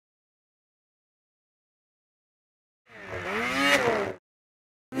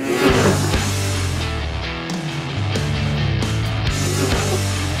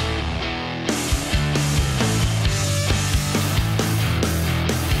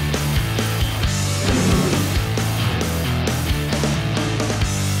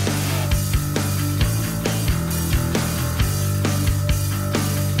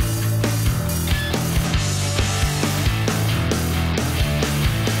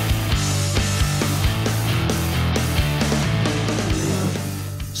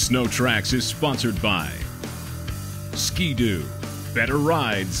SnowTrax is sponsored by Ski-Doo. Better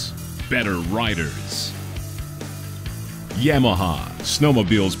rides, better riders. Yamaha.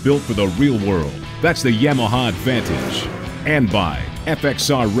 Snowmobiles built for the real world. That's the Yamaha Advantage. And by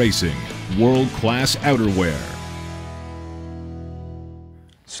FXR Racing. World-class outerwear.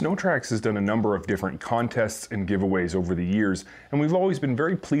 SnowTrax has done a number of different contests and giveaways over the years, and we've always been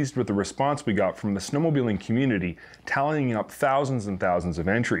very pleased with the response we got from the snowmobiling community, tallying up thousands and thousands of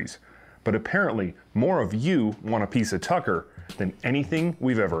entries. But apparently, more of you want a piece of Tucker than anything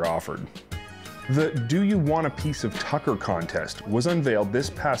we've ever offered. The Do You Want a Piece of Tucker contest was unveiled this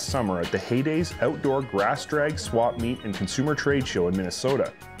past summer at the Heydays Outdoor Grass Drag, Swap Meet and Consumer Trade Show in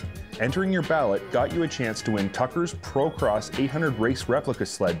Minnesota. Entering your ballot got you a chance to win Tucker's Procross 800 race replica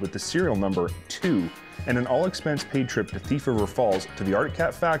sled with the serial number 2 and an all-expense-paid trip to Thief River Falls to the Arctic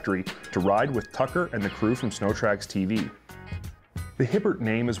Cat factory to ride with Tucker and the crew from SnowTrax TV. The Hibbert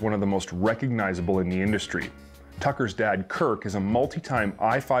name is one of the most recognizable in the industry. Tucker's dad, Kirk, is a multi-time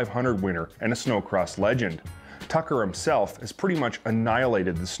I-500 winner and a snowcross legend. Tucker himself has pretty much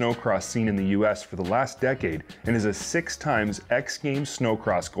annihilated the snowcross scene in the US for the last decade and is a 6 times X Games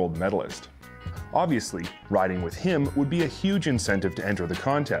snowcross gold medalist. Obviously, riding with him would be a huge incentive to enter the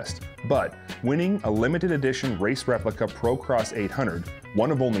contest, but winning a limited edition race replica Procross 800,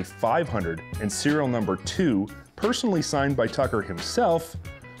 one of only 500, and serial number 2, personally signed by Tucker himself,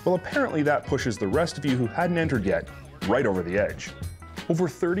 well, apparently that pushes the rest of you who hadn't entered yet right over the edge. Over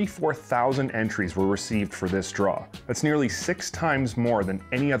 34,000 entries were received for this draw. That's nearly 6 times more than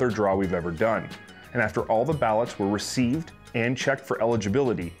any other draw we've ever done. And after all the ballots were received and checked for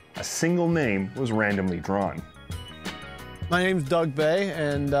eligibility, a single name was randomly drawn. My name's Doug Bay,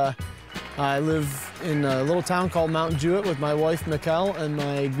 and I live in a little town called Mount Jewett with my wife, Mikkel, and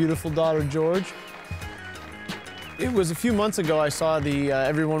my beautiful daughter, George. It was a few months ago I saw the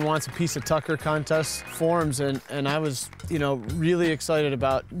Everyone Wants a Piece of Tucker contest forums, and I was, really excited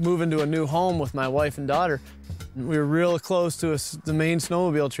about moving to a new home with my wife and daughter. We were real close to the main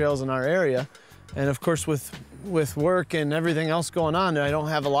snowmobile trails in our area, and of course with work and everything else going on, I don't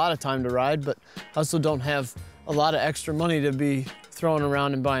have a lot of time to ride, but I also don't have a lot of extra money to be throwing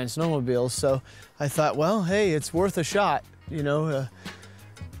around and buying snowmobiles. So I thought, well, hey, it's worth a shot,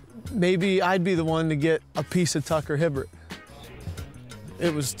 maybe I'd be the one to get a piece of Tucker Hibbert.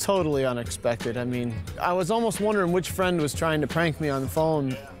 It was totally unexpected. I mean, I was almost wondering which friend was trying to prank me on the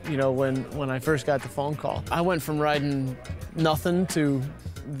phone, when I first got the phone call. I went from riding nothing to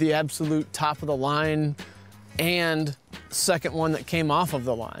the absolute top of the line and second one that came off of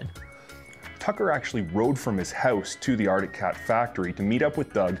the line. Tucker actually rode from his house to the Arctic Cat factory to meet up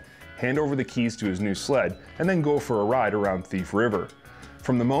with Doug, hand over the keys to his new sled, and then go for a ride around Thief River.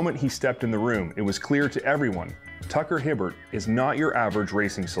 From the moment he stepped in the room, it was clear to everyone, Tucker Hibbert is not your average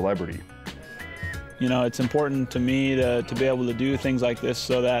racing celebrity. It's important to me to be able to do things like this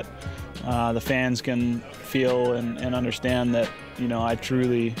so that the fans can feel and understand that, I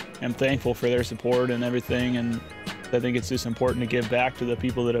truly am thankful for their support and everything, and I think it's just important to give back to the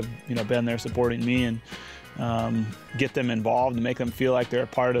people that have, been there supporting me and get them involved and make them feel like they're a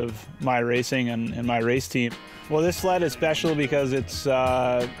part of my racing and my race team. Well, this sled is special because it's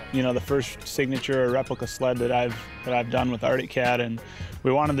the first signature replica sled that I've done with Arctic Cat, and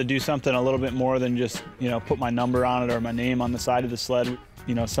we wanted to do something a little bit more than just put my number on it or my name on the side of the sled.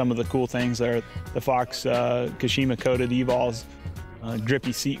 Some of the cool things are the Fox Kashima coated Evols,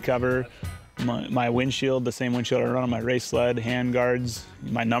 drippy seat cover, my windshield, the same windshield I run on my race sled, hand guards,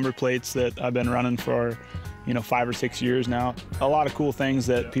 my number plates that I've been running for 5 or 6 years now. A lot of cool things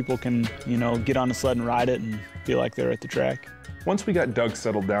that people can, get on the sled and ride it and feel like they're at the track. Once we got Doug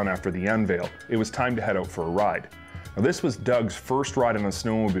settled down after the unveil, it was time to head out for a ride. Now, this was Doug's first ride on a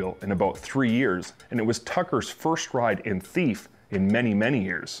snowmobile in about 3 years, and it was Tucker's first ride in Thief in many, many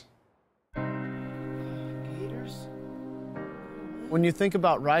years. When you think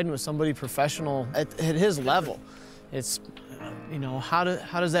about riding with somebody professional at his level, it's, how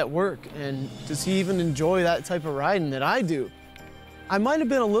does that work? And does he even enjoy that type of riding that I do? I might have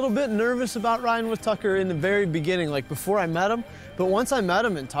been a little bit nervous about riding with Tucker in the very beginning, like before I met him, but once I met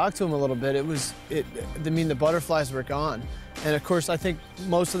him and talked to him a little bit, the butterflies were gone. And of course, I think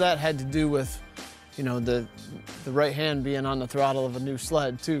most of that had to do with, the right hand being on the throttle of a new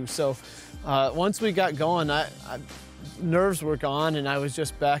sled too. So once we got going, nerves were gone, and I was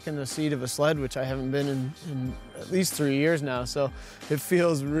just back in the seat of a sled, which I haven't been in at least 3 years now, so it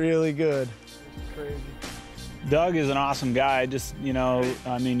feels really good. Crazy. Doug is an awesome guy. Just, you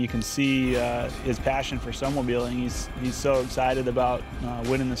can see his passion for snowmobiling. He's so excited about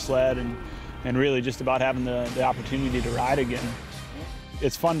winning the sled and really just about having the opportunity to ride again.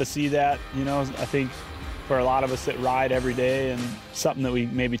 it's fun to see that, you know. I think for a lot of us that ride every day, and something that we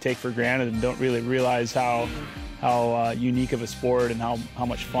maybe take for granted and don't really realize how unique of a sport and how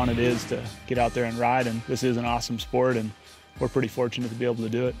much fun it is to get out there and ride. And this is an awesome sport, and we're pretty fortunate to be able to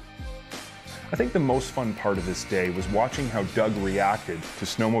do it. I think the most fun part of this day was watching how Doug reacted to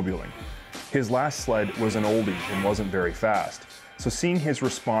snowmobiling. His last sled was an oldie and wasn't very fast, so seeing his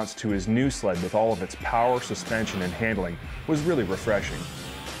response to his new sled with all of its power, suspension, and handling was really refreshing.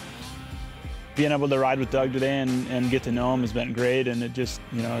 Being able to ride with Doug today and get to know him has been great, and it just,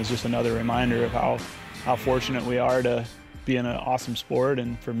 you know, is just another reminder of how fortunate we are to be in an awesome sport,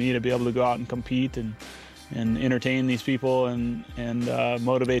 and for me to be able to go out and compete and entertain these people and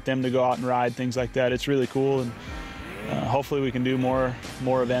motivate them to go out and ride, things like that. It's really cool, and hopefully we can do more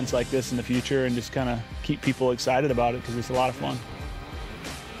events like this in the future and just kind of keep people excited about it, because it's a lot of fun.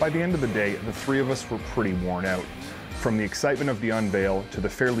 By the end of the day, the three of us were pretty worn out. From the excitement of the unveil to the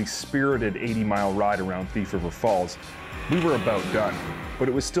fairly spirited 80-mile ride around Thief River Falls, we were about done, but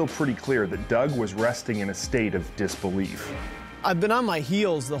it was still pretty clear that Doug was resting in a state of disbelief. I've been on my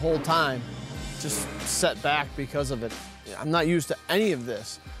heels the whole time, just set back because of it. I'm not used to any of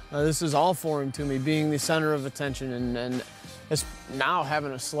this. This is all foreign to me, being the center of attention, and it's now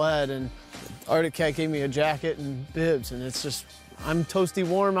having a sled, and Arctic Cat gave me a jacket and bibs, and it's just, I'm toasty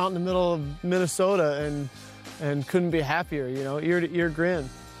warm out in the middle of Minnesota, and couldn't be happier, you know, ear to ear grin.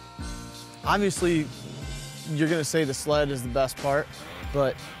 Obviously, you're gonna say the sled is the best part,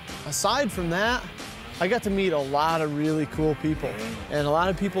 but aside from that, I got to meet a lot of really cool people, and a lot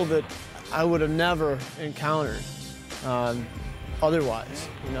of people that I would have never encountered otherwise,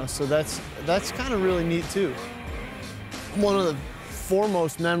 you know, so that's kind of really neat too. One of the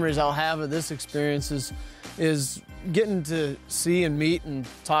foremost memories I'll have of this experience is getting to see and meet and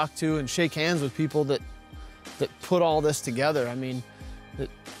talk to and shake hands with people that put all this together. I mean, that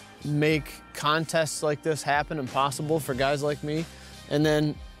make contests like this happen and possible for guys like me, and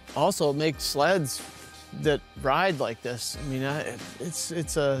then also make sleds that ride like this. I mean, it's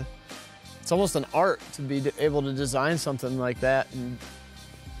almost an art to be able to design something like that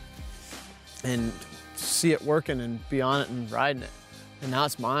and see it working and be on it and riding it. And now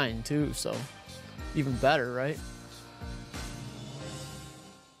it's mine too, so even better, right?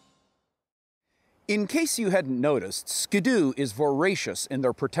 In case you hadn't noticed, Ski-Doo is voracious in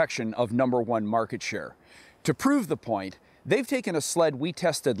their protection of #1 market share. To prove the point, they've taken a sled we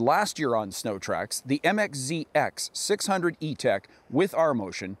tested last year on SnowTrax, the MXZX 600 E-Tech with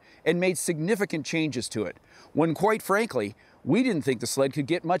rMotion, and made significant changes to it, when quite frankly, we didn't think the sled could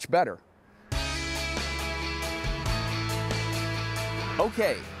get much better.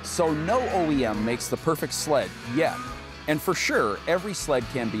 Okay, so no OEM makes the perfect sled yet. And for sure, every sled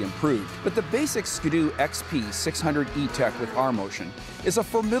can be improved, but the basic Ski-Doo XP 600 E-Tech with rMotion is a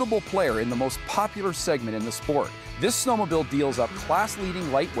formidable player in the most popular segment in the sport. This snowmobile deals up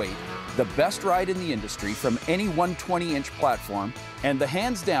class-leading lightweight, the best ride in the industry from any 120-inch platform, and the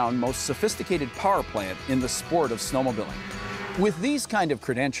hands-down most sophisticated power plant in the sport of snowmobiling. With these kind of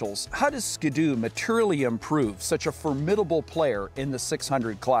credentials, how does Ski-Doo materially improve such a formidable player in the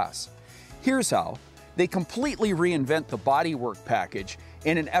 600 class? Here's how. They completely reinvent the bodywork package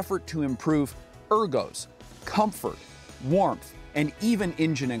in an effort to improve ergos, comfort, warmth, and even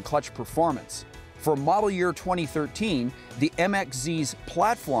engine and clutch performance. For model year 2013, the MXZ's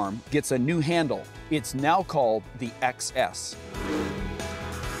platform gets a new handle. It's now called the XS.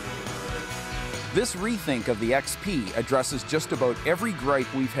 This rethink of the XP addresses just about every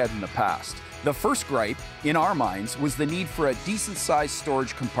gripe we've had in the past. The first gripe, in our minds, was the need for a decent-sized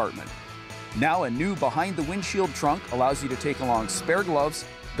storage compartment. Now a new behind-the-windshield trunk allows you to take along spare gloves,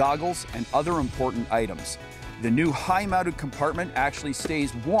 goggles, and other important items. The new high-mounted compartment actually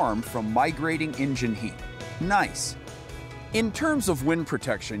stays warm from migrating engine heat. Nice. In terms of wind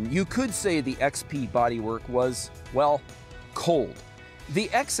protection, you could say the XP bodywork was, well, cold. The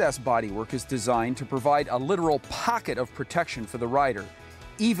XS bodywork is designed to provide a literal pocket of protection for the rider,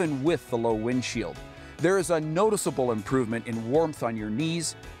 even with the low windshield. There is a noticeable improvement in warmth on your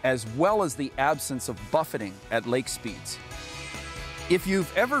knees, as well as the absence of buffeting at lake speeds. If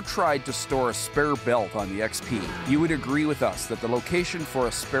you've ever tried to store a spare belt on the XP, you would agree with us that the location for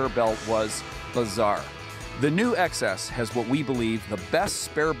a spare belt was bizarre. The new XS has what we believe the best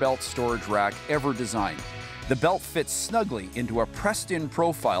spare belt storage rack ever designed. The belt fits snugly into a pressed-in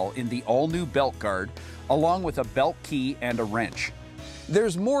profile in the all-new belt guard, along with a belt key and a wrench.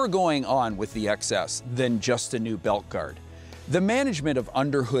 There's more going on with the XS than just a new belt guard. The management of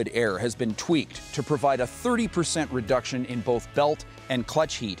underhood air has been tweaked to provide a 30% reduction in both belt and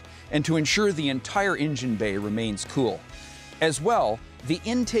clutch heat, and to ensure the entire engine bay remains cool. As well, the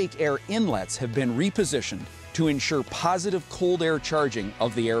intake air inlets have been repositioned to ensure positive cold air charging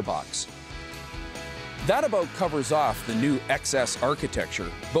of the airbox. That about covers off the new XS architecture,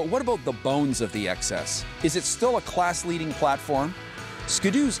 but what about the bones of the XS? Is it still a class-leading platform?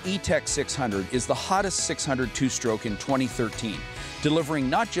 Ski-Doo's E-Tech 600 is the hottest 600 two-stroke in 2013, delivering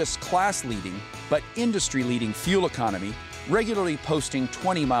not just class-leading, but industry-leading fuel economy, regularly posting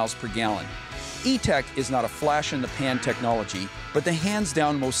 20 miles per gallon. E-Tech is not a flash-in-the-pan technology, but the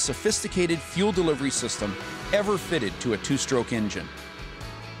hands-down most sophisticated fuel delivery system ever fitted to a two-stroke engine.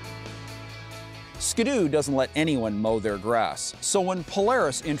 Ski-Doo doesn't let anyone mow their grass, so when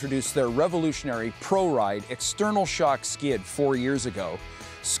Polaris introduced their revolutionary ProRide external shock skid 4 years ago,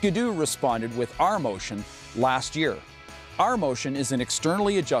 Ski-Doo responded with rMotion last year. rMotion is an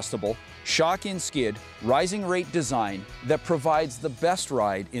externally adjustable, shock-in skid, rising rate design that provides the best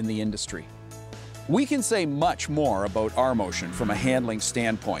ride in the industry. We can say much more about rMotion from a handling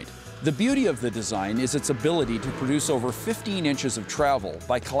standpoint. The beauty of the design is its ability to produce over 15 inches of travel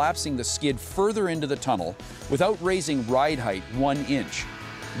by collapsing the skid further into the tunnel without raising ride height 1 inch.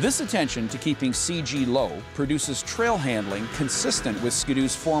 This attention to keeping CG low produces trail handling consistent with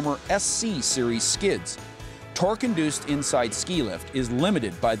Ski-Doo's former SC series skids. Torque-induced inside ski lift is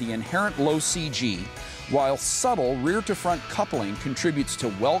limited by the inherent low CG, while subtle rear-to-front coupling contributes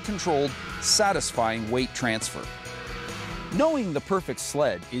to well-controlled, satisfying weight transfer. Knowing the perfect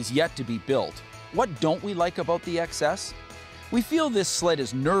sled is yet to be built, what don't we like about the XS? We feel this sled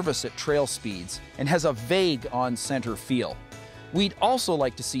is nervous at trail speeds and has a vague on-center feel. We'd also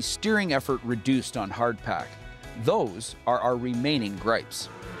like to see steering effort reduced on hardpack. Those are our remaining gripes.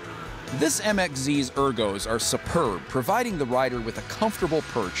 This MXZ's ergos are superb, providing the rider with a comfortable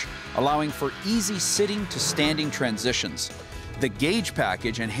perch, allowing for easy sitting to standing transitions. The gauge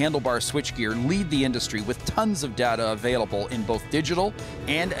package and handlebar switchgear lead the industry with tons of data available in both digital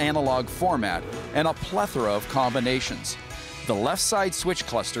and analog format and a plethora of combinations. The left side switch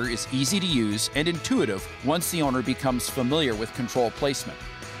cluster is easy to use and intuitive once the owner becomes familiar with control placement.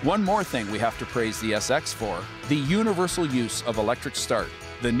 One more thing we have to praise the SX for, the universal use of electric start.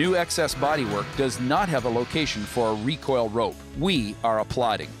 The new XS bodywork does not have a location for a recoil rope. We are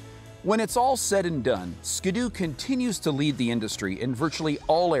applauding. When it's all said and done, Ski-Doo continues to lead the industry in virtually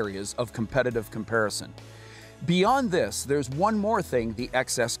all areas of competitive comparison. Beyond this, there's one more thing the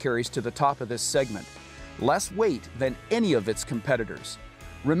XS carries to the top of this segment: less weight than any of its competitors.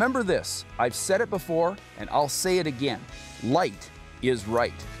 Remember this, I've said it before and I'll say it again, light is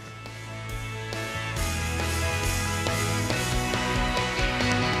right.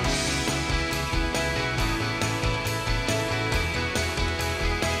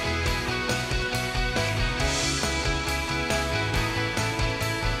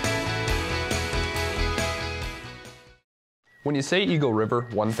 When you say Eagle River,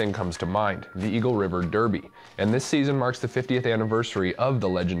 one thing comes to mind, the Eagle River Derby. And this season marks the 50th anniversary of the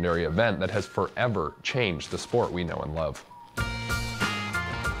legendary event that has forever changed the sport we know and love.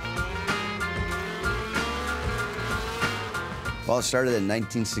 Well, it started in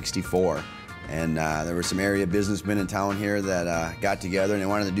 1964, and there were some area businessmen in town here that got together and they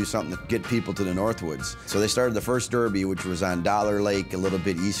wanted to do something to get people to the Northwoods. So they started the first Derby, which was on Dollar Lake, a little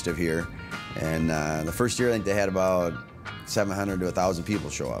bit east of here. And the first year, I think they had about 700 to 1,000 people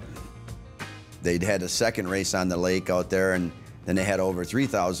show up. They'd had a second race on the lake out there, and then they had over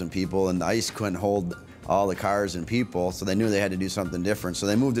 3,000 people, and the ice couldn't hold all the cars and people, so they knew they had to do something different. So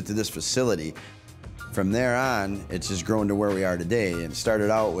they moved it to this facility. From there on, it's just grown to where we are today. It started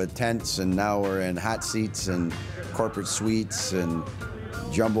out with tents, and now we're in hot seats and corporate suites and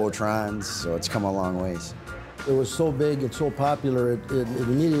jumbotrons, so it's come a long ways. It was so big and so popular, it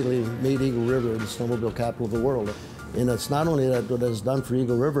immediately made Eagle River the snowmobile capital of the world. And it's not only that what it's done for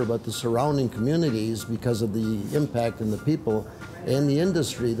Eagle River, but the surrounding communities because of the impact and the people and the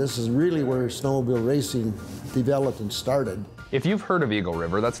industry. This is really where snowmobile racing developed and started. If you've heard of Eagle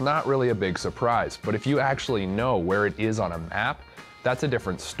River, that's not really a big surprise, but if you actually know where it is on a map, that's a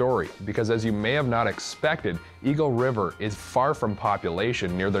different story, because as you may have not expected, Eagle River is far from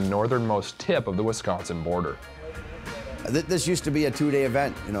population near the northernmost tip of the Wisconsin border. This used to be a 2-day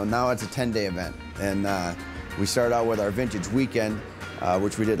event, now it's a 10-day event. And we started out with our vintage weekend,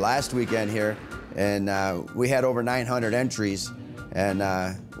 which we did last weekend here, and we had over 900 entries,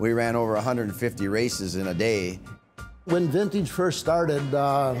 and we ran over 150 races in a day. When vintage first started,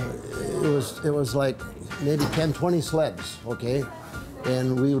 it was like maybe 10, 20 sleds, okay?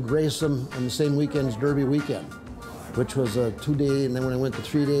 And we would race them on the same weekend as Derby weekend, which was a 2-day, and then when it went to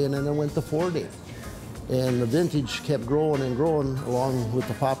 3-day, and then it went to 4-day. And the vintage kept growing and growing along with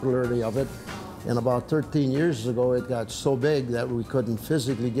the popularity of it. And about 13 years ago, it got so big that we couldn't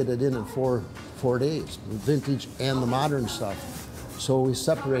physically get it in 4 days, the vintage and the modern stuff. So we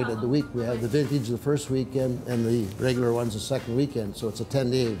separated the week. We have the vintage the first weekend and the regular ones the second weekend, so it's a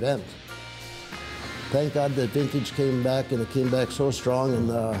 10-day event. Thank God that vintage came back, and it came back so strong. And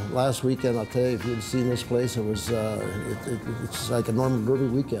last weekend, I'll tell you, if you'd seen this place, it was it's like a Norman Derby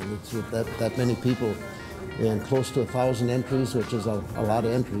weekend. It's with that many people, and close to 1,000 entries, which is a lot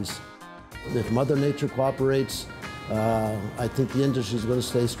of entries. If Mother Nature cooperates, I think the industry is going to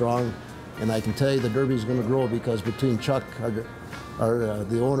stay strong, and I can tell you the Derby is going to grow, because between Chuck,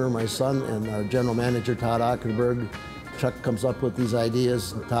 the owner, my son, and our general manager, Todd Ackerberg, Chuck comes up with these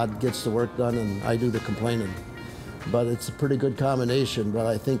ideas, and Todd gets the work done, and I do the complaining. But it's a pretty good combination. But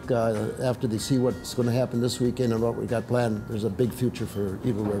I think after they see what's going to happen this weekend and what we got planned, there's a big future for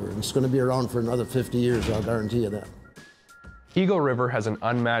Eagle River. And it's going to be around for another 50 years, I'll guarantee you that. Eagle River has an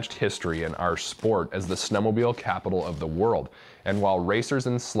unmatched history in our sport as the snowmobile capital of the world. And while racers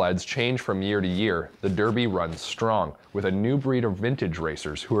and sleds change from year to year, the Derby runs strong, with a new breed of vintage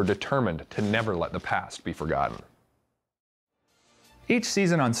racers who are determined to never let the past be forgotten. Each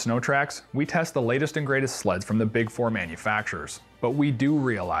season on SnowTrax, we test the latest and greatest sleds from the Big Four manufacturers. But we do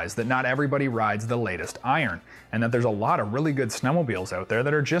realize that not everybody rides the latest iron, and that there's a lot of really good snowmobiles out there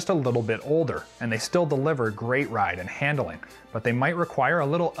that are just a little bit older, and they still deliver great ride and handling, but they might require a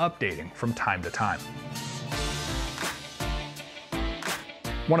little updating from time to time.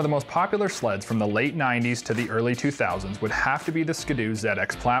 One of the most popular sleds from the late 90s to the early 2000s would have to be the Ski-Doo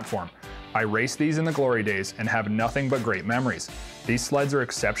ZX platform. I raced these in the glory days and have nothing but great memories. These sleds are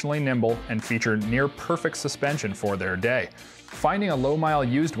exceptionally nimble and feature near perfect suspension for their day. Finding a low-mile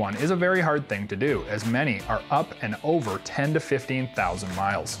used one is a very hard thing to do, as many are up and over 10 to 15,000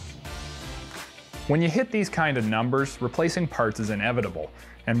 miles. When you hit these kind of numbers, replacing parts is inevitable.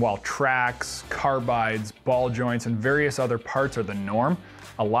 And while tracks, carbides, ball joints, and various other parts are the norm,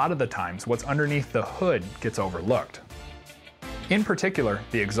 a lot of the times what's underneath the hood gets overlooked. In particular,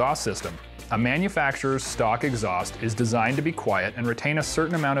 the exhaust system. A manufacturer's stock exhaust is designed to be quiet and retain a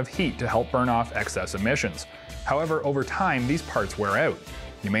certain amount of heat to help burn off excess emissions. However, over time, these parts wear out.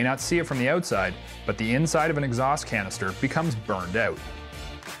 You may not see it from the outside, but the inside of an exhaust canister becomes burned out.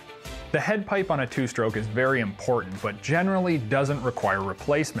 The head pipe on a two-stroke is very important, but generally doesn't require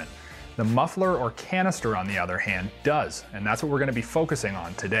replacement. The muffler or canister, on the other hand, does, and that's what we're going to be focusing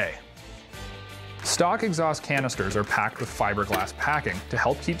on today. Stock exhaust canisters are packed with fiberglass packing to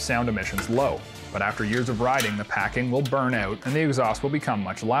help keep sound emissions low, but after years of riding, the packing will burn out and the exhaust will become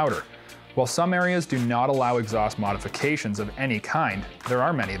much louder. While some areas do not allow exhaust modifications of any kind, there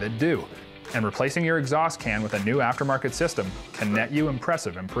are many that do, and replacing your exhaust can with a new aftermarket system can net you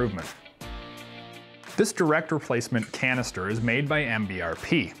impressive improvement. This direct replacement canister is made by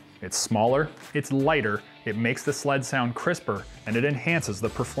MBRP. It's smaller, it's lighter, it makes the sled sound crisper, and it enhances the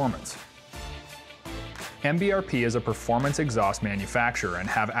performance. MBRP is a performance exhaust manufacturer and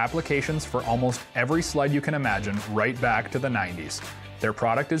have applications for almost every sled you can imagine right back to the 90s. Their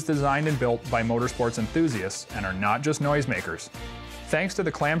product is designed and built by motorsports enthusiasts and are not just noisemakers. Thanks to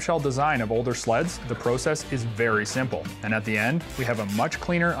the clamshell design of older sleds, the process is very simple, and at the end, we have a much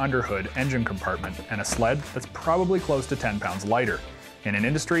cleaner underhood engine compartment and a sled that's probably close to 10 pounds lighter. In an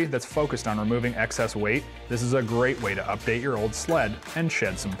industry that's focused on removing excess weight, this is a great way to update your old sled and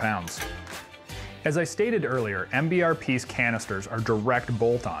shed some pounds. As I stated earlier, MBRP's canisters are direct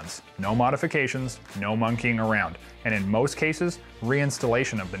bolt-ons. No modifications, no monkeying around, and in most cases,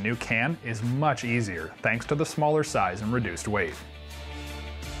 reinstallation of the new can is much easier thanks to the smaller size and reduced weight.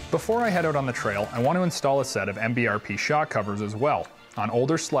 Before I head out on the trail, I want to install a set of MBRP shock covers as well. On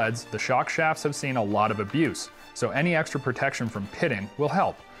older sleds, the shock shafts have seen a lot of abuse, so any extra protection from pitting will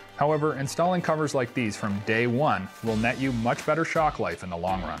help. However, installing covers like these from day one will net you much better shock life in the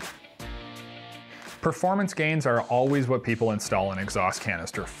long run. Performance gains are always what people install an exhaust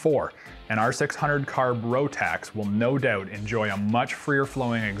canister for, and our 600 carb Rotax will no doubt enjoy a much freer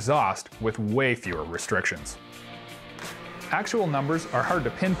flowing exhaust with way fewer restrictions. Actual numbers are hard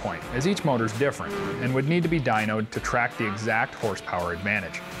to pinpoint as each motor is different and would need to be dynoed to track the exact horsepower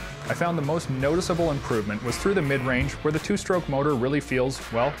advantage. I found the most noticeable improvement was through the mid-range where the two-stroke motor really feels,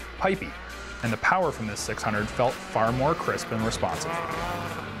 well, pipey, and the power from this 600 felt far more crisp and responsive.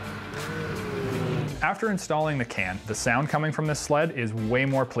 After installing the can, the sound coming from this sled is way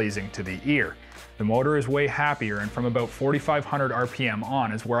more pleasing to the ear. The motor is way happier, and from about 4,500 RPM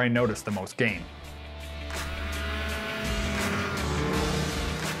on is where I noticed the most gain.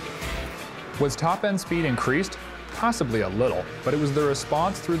 Was top end speed increased? Possibly a little, but it was the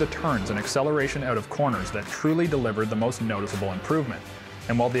response through the turns and acceleration out of corners that truly delivered the most noticeable improvement.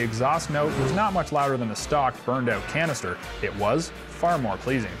 And while the exhaust note was not much louder than the stock burned out canister, it was far more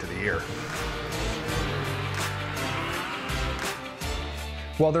pleasing to the ear.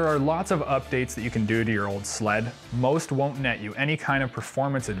 While there are lots of updates that you can do to your old sled, most won't net you any kind of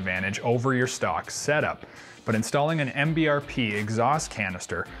performance advantage over your stock setup. But installing an MBRP exhaust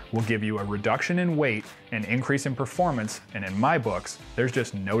canister will give you a reduction in weight, an increase in performance, and in my books, there's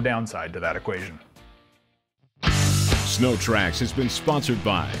just no downside to that equation. SnowTrax has been sponsored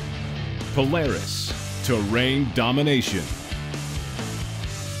by Polaris, Terrain Domination,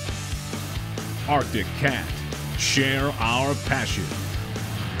 Arctic Cat, share our passion,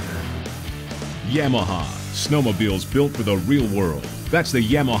 Yamaha, snowmobiles built for the real world. That's the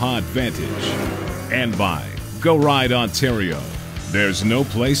Yamaha Advantage. And by Go Ride Ontario. There's no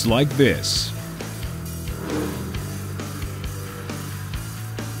place like this.